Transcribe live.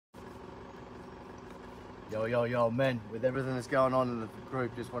Yo, men, with everything that's going on in the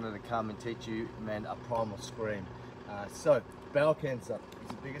group, just wanted to come and teach you, men, a primal scream. So, bowel cancer is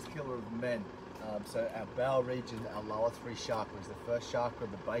the biggest killer of men. So our bowel region, our lower three chakras, the first chakra,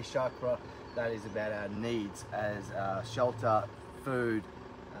 the base chakra, that is about our needs as shelter, food,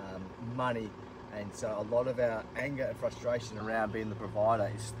 money. And so a lot of our anger and frustration around being the provider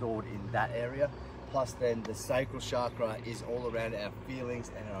is stored in that area. Plus then the sacral chakra is all around our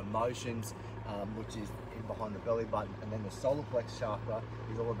feelings and our emotions, which is in behind the belly button. And then the solar plex chakra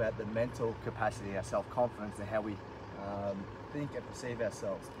is all about the mental capacity, our self-confidence, and how we think and perceive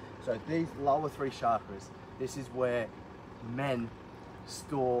ourselves. So these lower three chakras, this is where men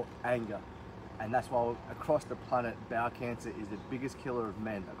store anger. And that's why across the planet, bowel cancer is the biggest killer of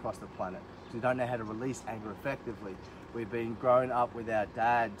men across the planet. So we don't know how to release anger effectively. We've been growing up with our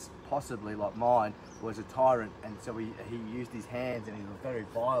dads, possibly like mine, was a tyrant, and so he used his hands and he was very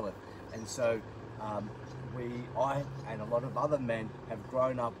violent. And so I and a lot of other men have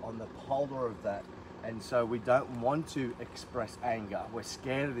grown up on the polar of that. And so we don't want to express anger. We're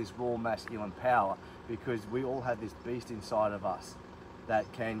scared of this raw masculine power because we all have this beast inside of us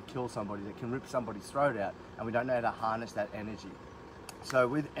that can kill somebody, that can rip somebody's throat out, and we don't know how to harness that energy. So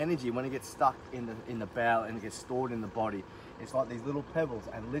with energy, when it gets stuck in the bowel and it gets stored in the body, it's like these little pebbles,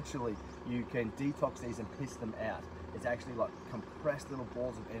 and literally you can detox these and piss them out. It's actually like compressed little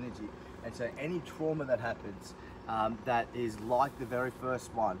balls of energy. And so any trauma that happens that is like the very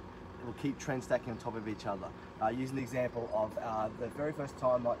first one, it will keep trend stacking on top of each other. Using the example of the very first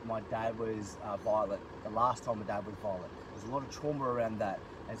time my dad was violent, the last time my dad was violent, there's a lot of trauma around that.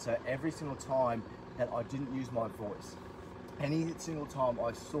 And so every single time that I didn't use my voice, any single time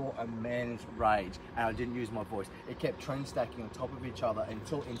I saw a man's rage and I didn't use my voice, it kept trend stacking on top of each other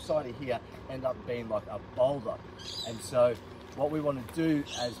until inside of here ended up being like a boulder. And so what we want to do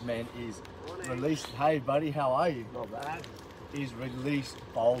as men is release, hey buddy, how are you? Not bad. Is release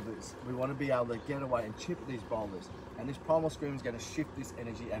boulders. We want to be able to get away and chip these boulders. And this primal scream is going to shift this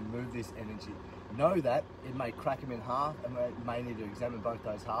energy and move this energy. Know that it may crack them in half, and we may need to examine both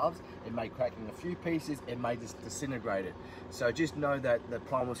those halves. It may crack in a few pieces, it may just disintegrate it. So just know that the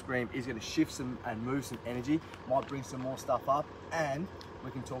primal scream is going to shift some and move some energy, might bring some more stuff up, and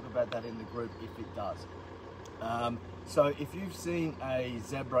we can talk about that in the group if it does. So if you've seen a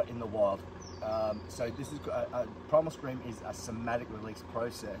zebra in the wild, so this is a primal scream is a somatic release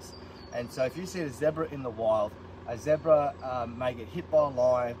process. And so if you see a zebra in the wild, a zebra may get hit by a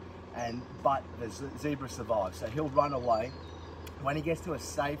lion, but the zebra survives. So he'll run away. When he gets to a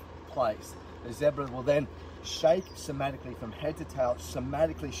safe place, the zebra will then shake somatically from head to tail,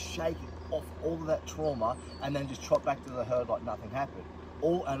 somatically shake off all of that trauma, and then just trot back to the herd like nothing happened.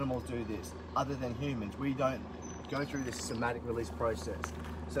 All animals do this, other than humans. We don't go through this somatic release process.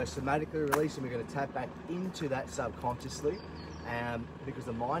 So somatically releasing, we're going to tap back into that subconsciously, because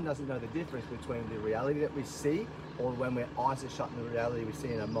the mind doesn't know the difference between the reality that we see or when our eyes are shut and the reality we see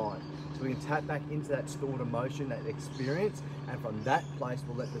in our mind. So we can tap back into that stored emotion, that experience, and from that place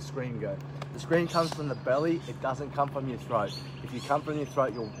we'll let the scream go. The scream comes from the belly, it doesn't come from your throat. If you come from your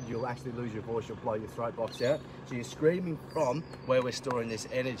throat, you'll actually lose your voice, you'll blow your throat box out. So you're screaming from where we're storing this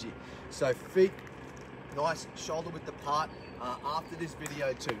energy. So feet nice shoulder width apart. After this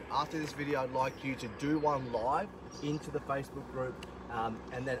video too, I'd like you to do one live into the Facebook group,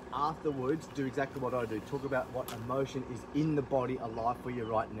 and then afterwards do exactly what I do, talk about what emotion is in the body alive for you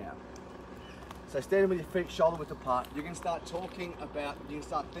right now. So standing with your feet shoulder width apart, you can start thinking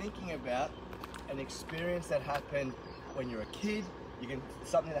about an experience that happened when you're a kid.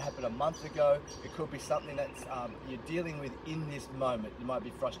 Something that happened a month ago. It could be something that you're dealing with in this moment. It might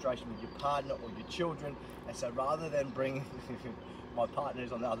be frustration with your partner or your children. And so rather than bringing, my partner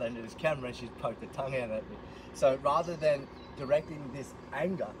is on the other end of this camera and she's poked her tongue out at me. So rather than directing this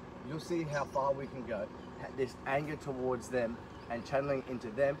anger, you'll see how far we can go. This anger towards them and channeling into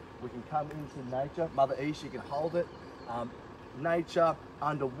them. We can come into nature. Mother E, she can hold it. Nature,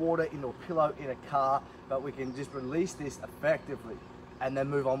 underwater, into a pillow, in a car, but we can just release this effectively and then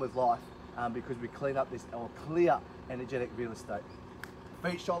move on with life, because we clean up this or clear energetic real estate.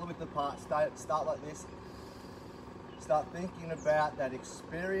 Feet shoulder width apart, start like this. Start thinking about that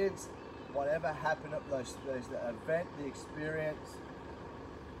experience, whatever happened at the event, the experience.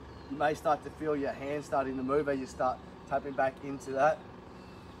 You may start to feel your hands starting to move as you start tapping back into that.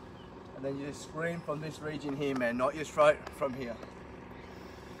 And then you just scream from this region here, man, not your throat, from here.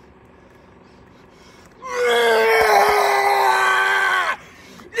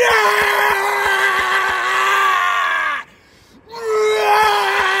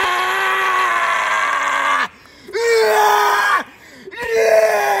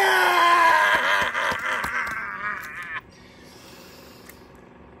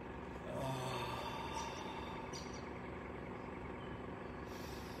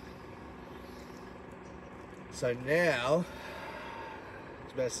 So now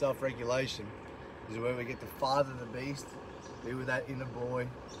it's about self-regulation. This is where we get to father the beast, be with that inner boy.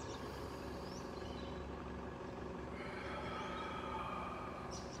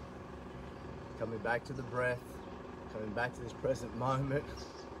 Coming back to the breath, coming back to this present moment.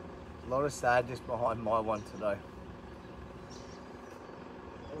 A lot of sadness behind my one today.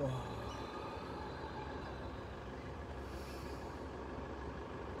 Oh.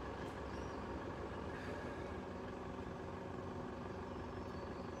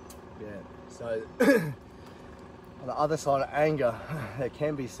 Yeah, so on the other side of anger, there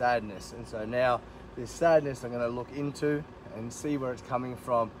can be sadness. And so now this sadness I'm going to look into and see where it's coming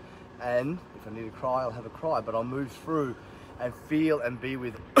from. And if I need to cry, I'll have a cry, but I'll move through and feel and be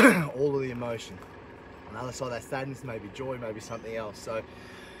with all of the emotion. On the other side of that sadness, maybe joy, maybe something else. So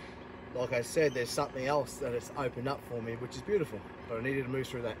like I said, there's something else that has opened up for me, which is beautiful. But I needed to move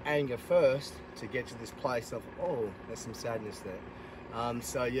through that anger first to get to this place of, oh, there's some sadness there.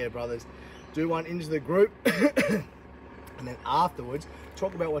 So yeah, brothers, do one into the group. And then afterwards,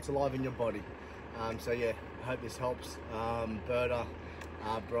 talk about what's alive in your body. So yeah, I hope this helps. Berta,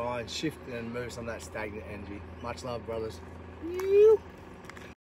 Brian, shift and move some of that stagnant energy. Much love, brothers.